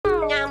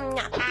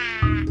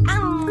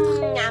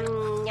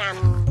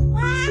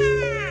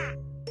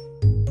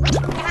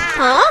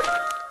Huh?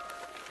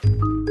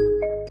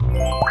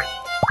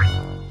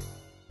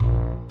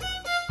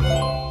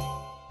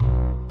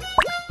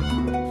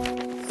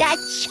 The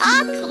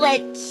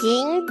chocolate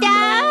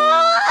kingdom?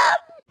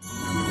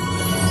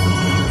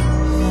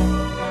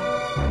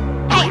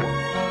 Hey!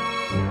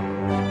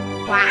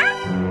 What?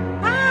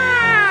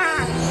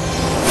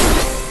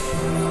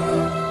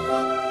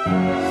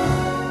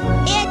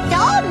 It's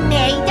all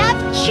made of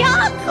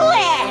chocolate!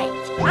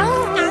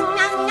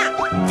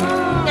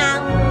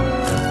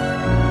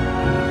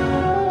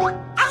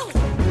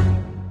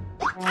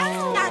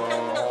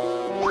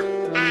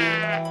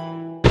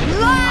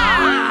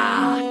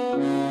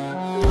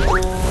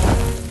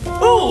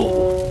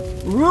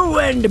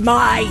 Ruined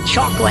my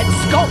chocolate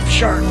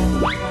sculpture!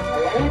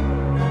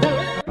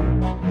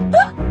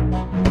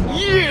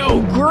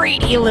 You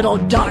greedy little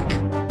duck!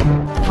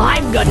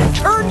 I'm gonna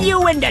turn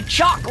you into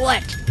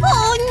chocolate!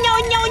 Oh,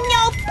 no,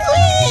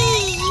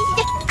 please!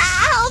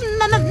 I'll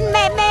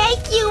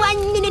make you a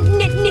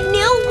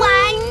new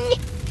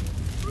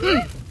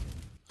one!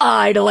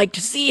 I'd like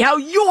to see how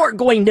you're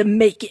going to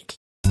make it!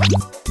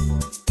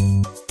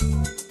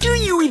 Do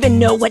you even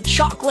know what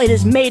chocolate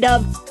is made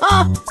of,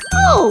 huh?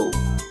 Oh!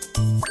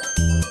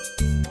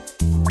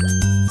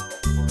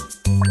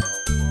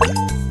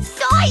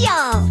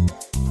 Soil!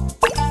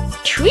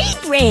 Tree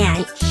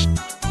branch!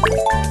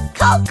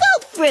 Cocoa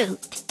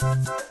fruit!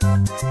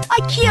 I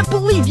can't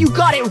believe you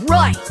got it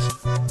right!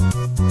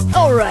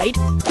 Alright,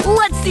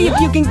 let's see if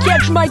you can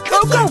catch my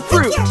cocoa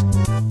fruit!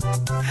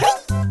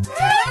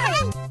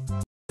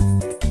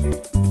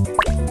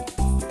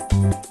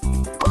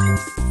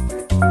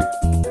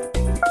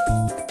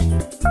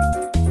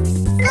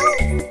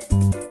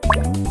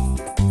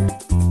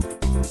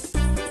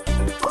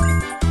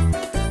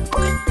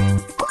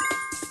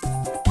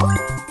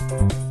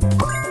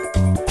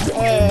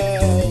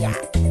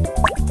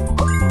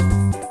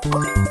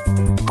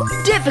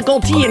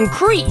 Difficulty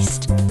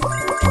increased.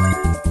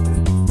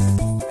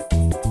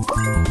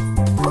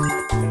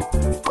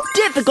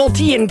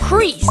 Difficulty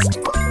increased.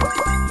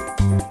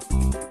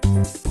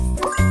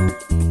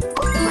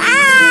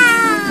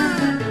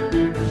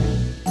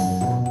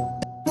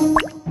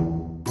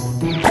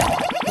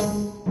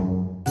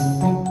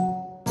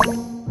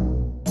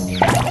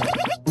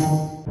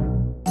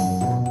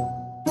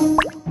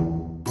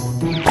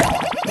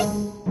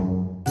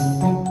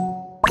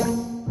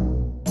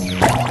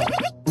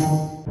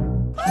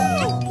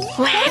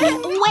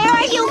 Where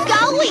are you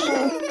going?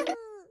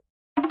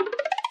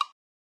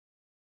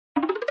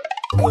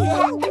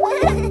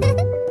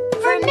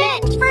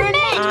 Ferment!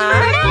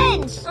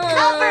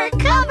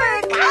 Cover!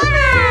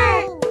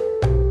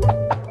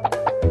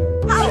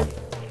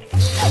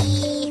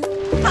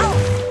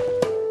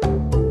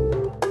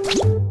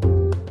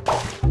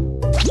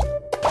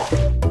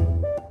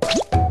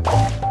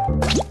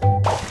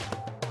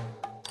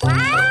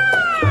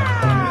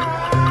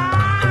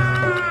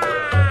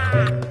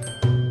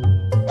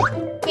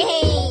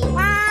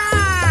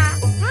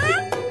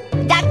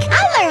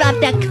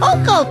 The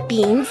cocoa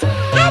beans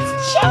has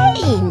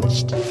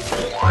changed.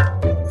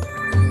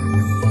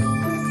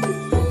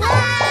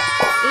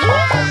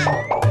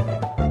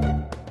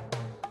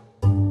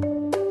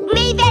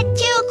 Leave it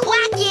to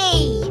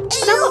Quacky.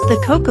 Some of the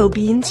cocoa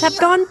beans have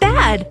gone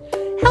bad.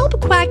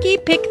 Help Quacky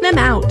pick them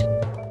out.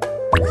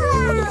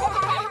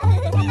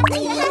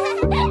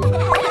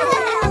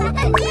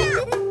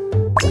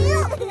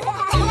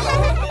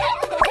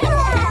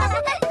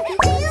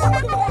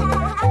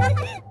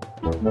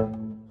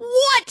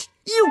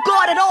 You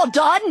got it all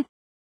done?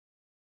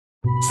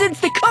 Since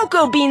the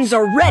cocoa beans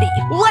are ready,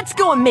 let's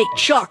go and make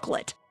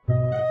chocolate.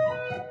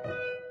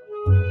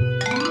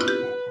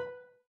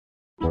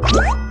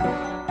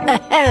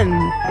 Ahem!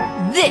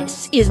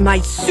 This is my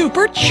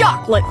super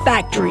chocolate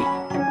factory.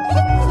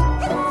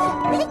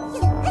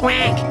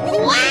 Quack!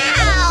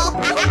 Wow!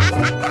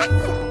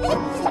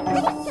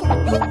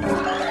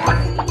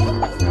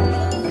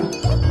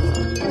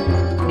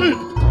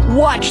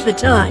 Watch the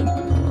time.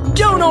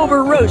 Don't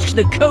over-roast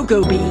the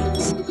cocoa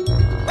beans.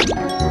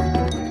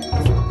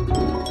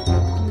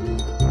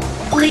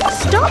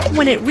 Stop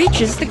when it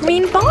reaches the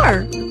green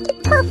bar.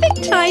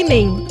 Perfect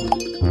timing.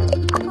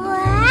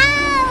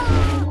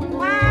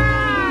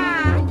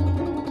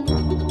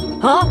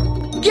 Huh?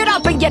 Get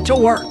up and get to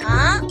work.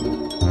 Huh?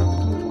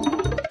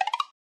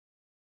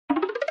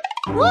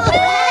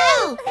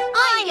 Woohoo!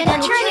 I'm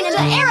gonna turn it into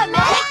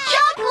aromatic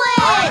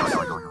chocolate!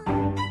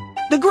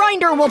 The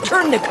grinder will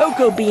turn the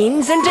cocoa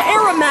beans into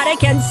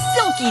aromatic and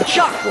silky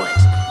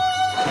chocolate.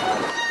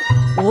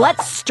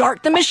 Let's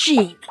start the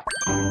machine.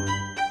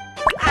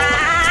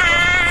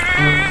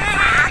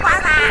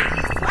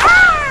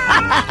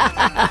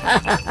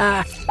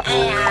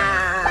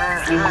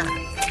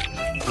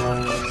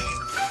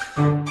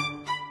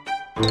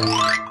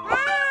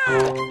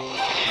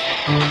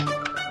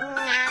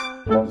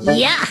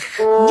 Yuck!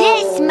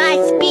 This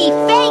must be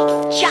fake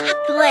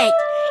chocolate!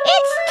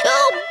 It's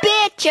too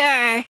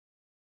bitter!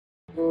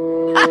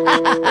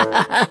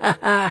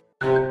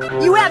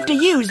 to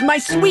use my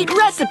sweet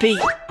recipe.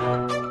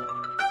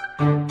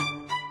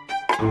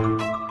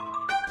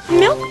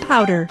 Milk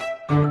powder.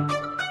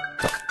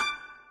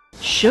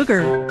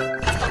 Sugar.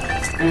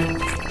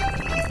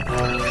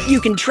 You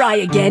can try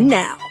again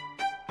now.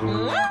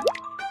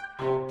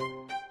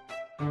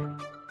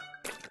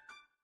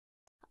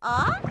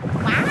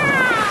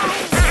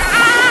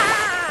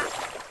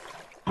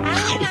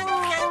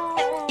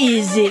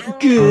 Is it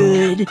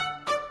good?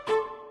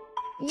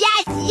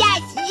 Yes,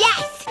 yes,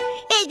 yes!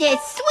 It is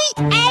sweet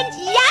and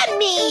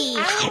yummy!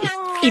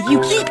 If you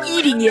keep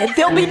eating it,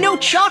 there'll be no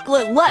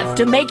chocolate left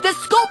to make the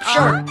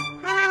sculpture.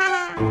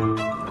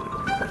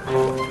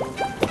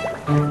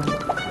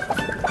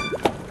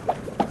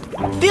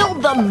 Fill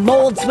the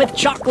molds with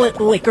chocolate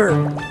liquor.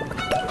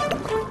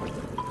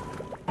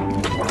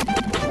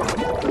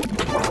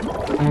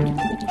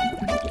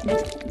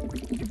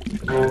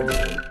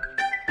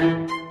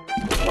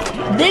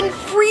 Then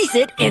freeze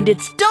it and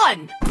it's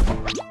done.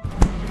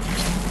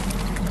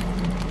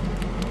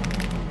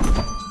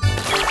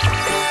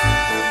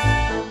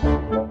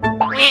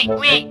 Quack,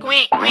 quack,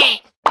 quack,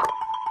 quack.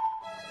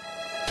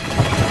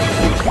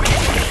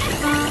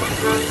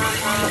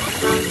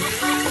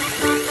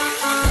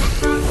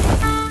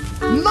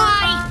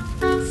 My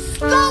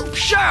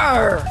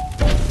sculpture!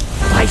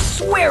 I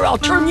swear I'll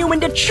turn you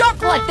into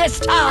chocolate this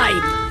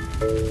time!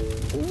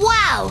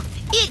 Wow!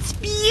 It's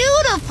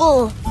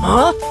beautiful!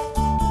 Huh?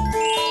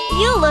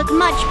 You look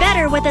much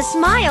better with a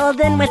smile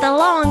than with a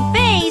long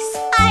face.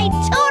 I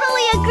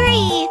totally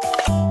agree.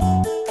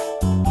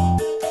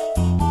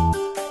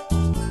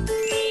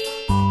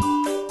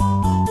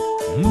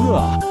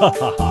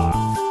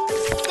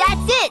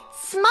 That's it.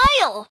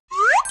 Smile.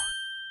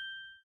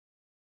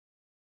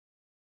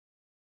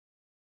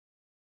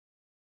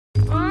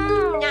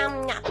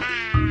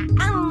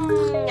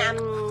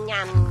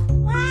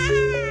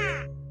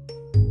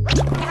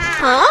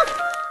 Huh?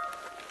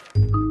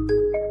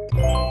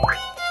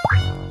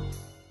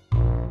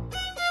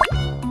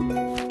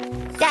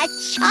 The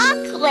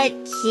Chocolate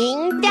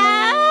Kingdom?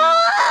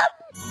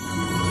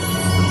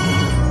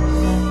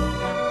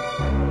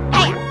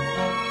 Hey!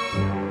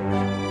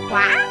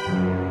 What?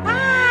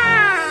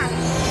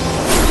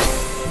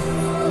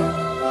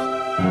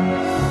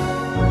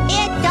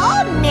 It's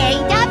all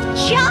made of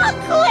chocolate!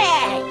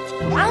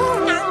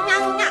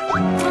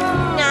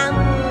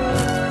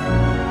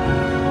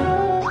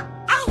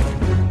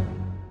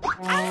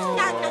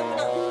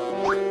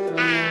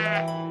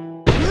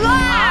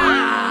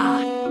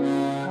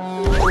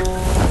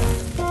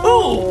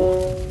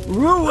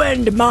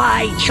 Ruined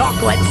my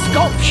chocolate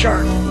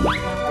sculpture!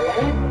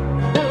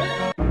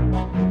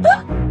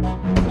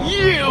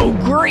 You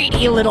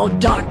greedy little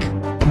duck!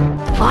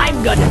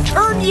 I'm gonna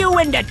turn you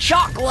into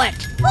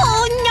chocolate!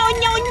 Oh, no,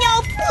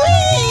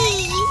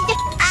 please!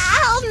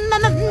 I'll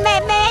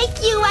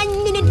make you a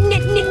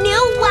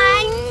new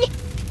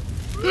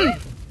one!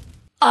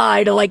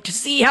 I'd like to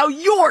see how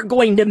you're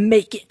going to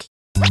make it!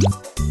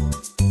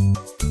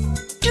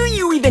 Do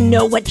you even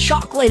know what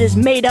chocolate is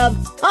made of,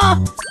 huh?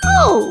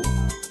 Oh!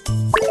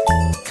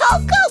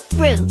 Cocoa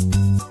fruit!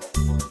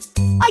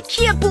 I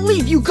can't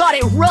believe you got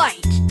it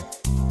right!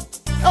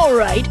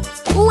 Alright,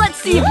 let's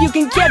see if you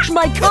can catch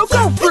my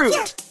cocoa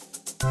fruit!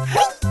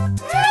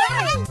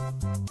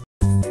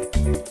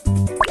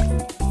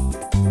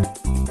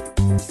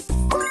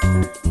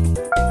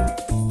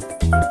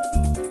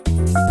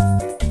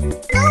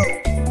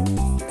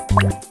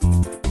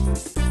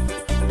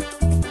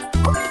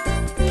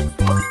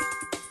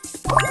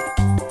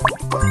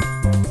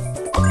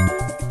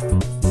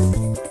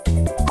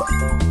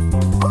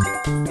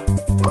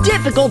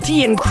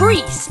 Difficulty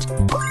increased!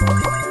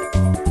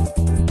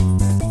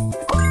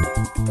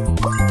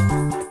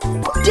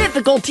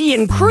 Difficulty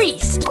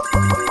increased!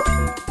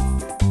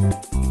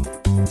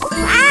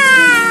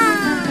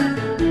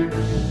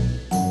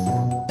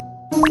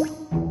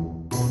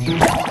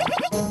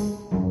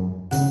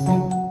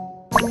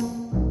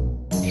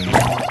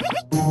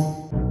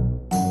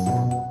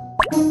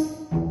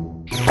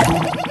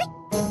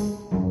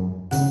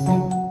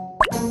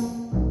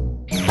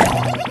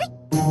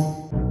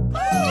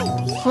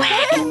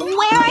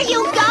 Where are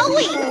you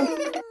going?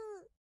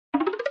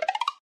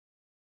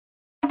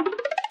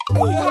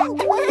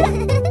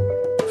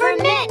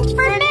 Ferment!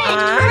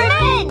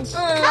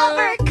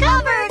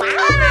 Cover!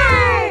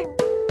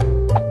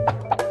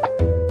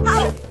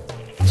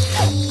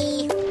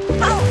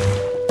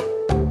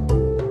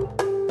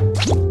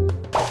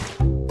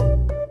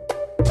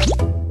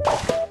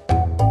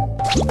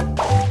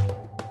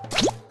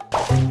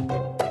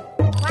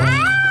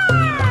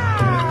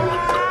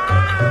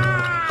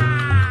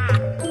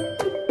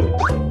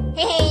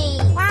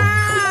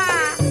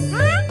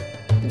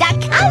 The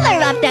color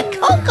of the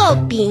cocoa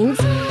beans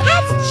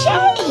has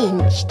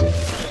changed.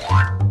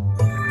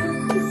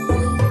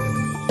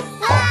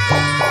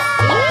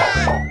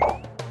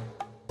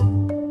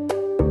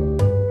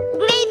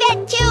 Leave it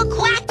to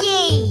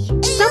Quacky.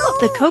 Some of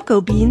the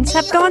cocoa beans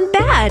have gone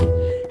bad.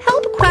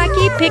 Help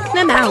Quacky pick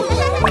them out.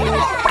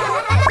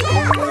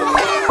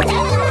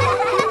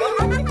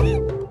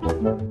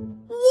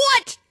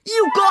 What?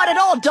 got it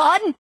all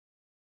done?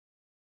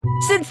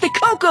 Since the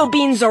cocoa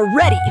beans are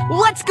ready,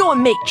 let's go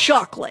and make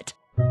chocolate.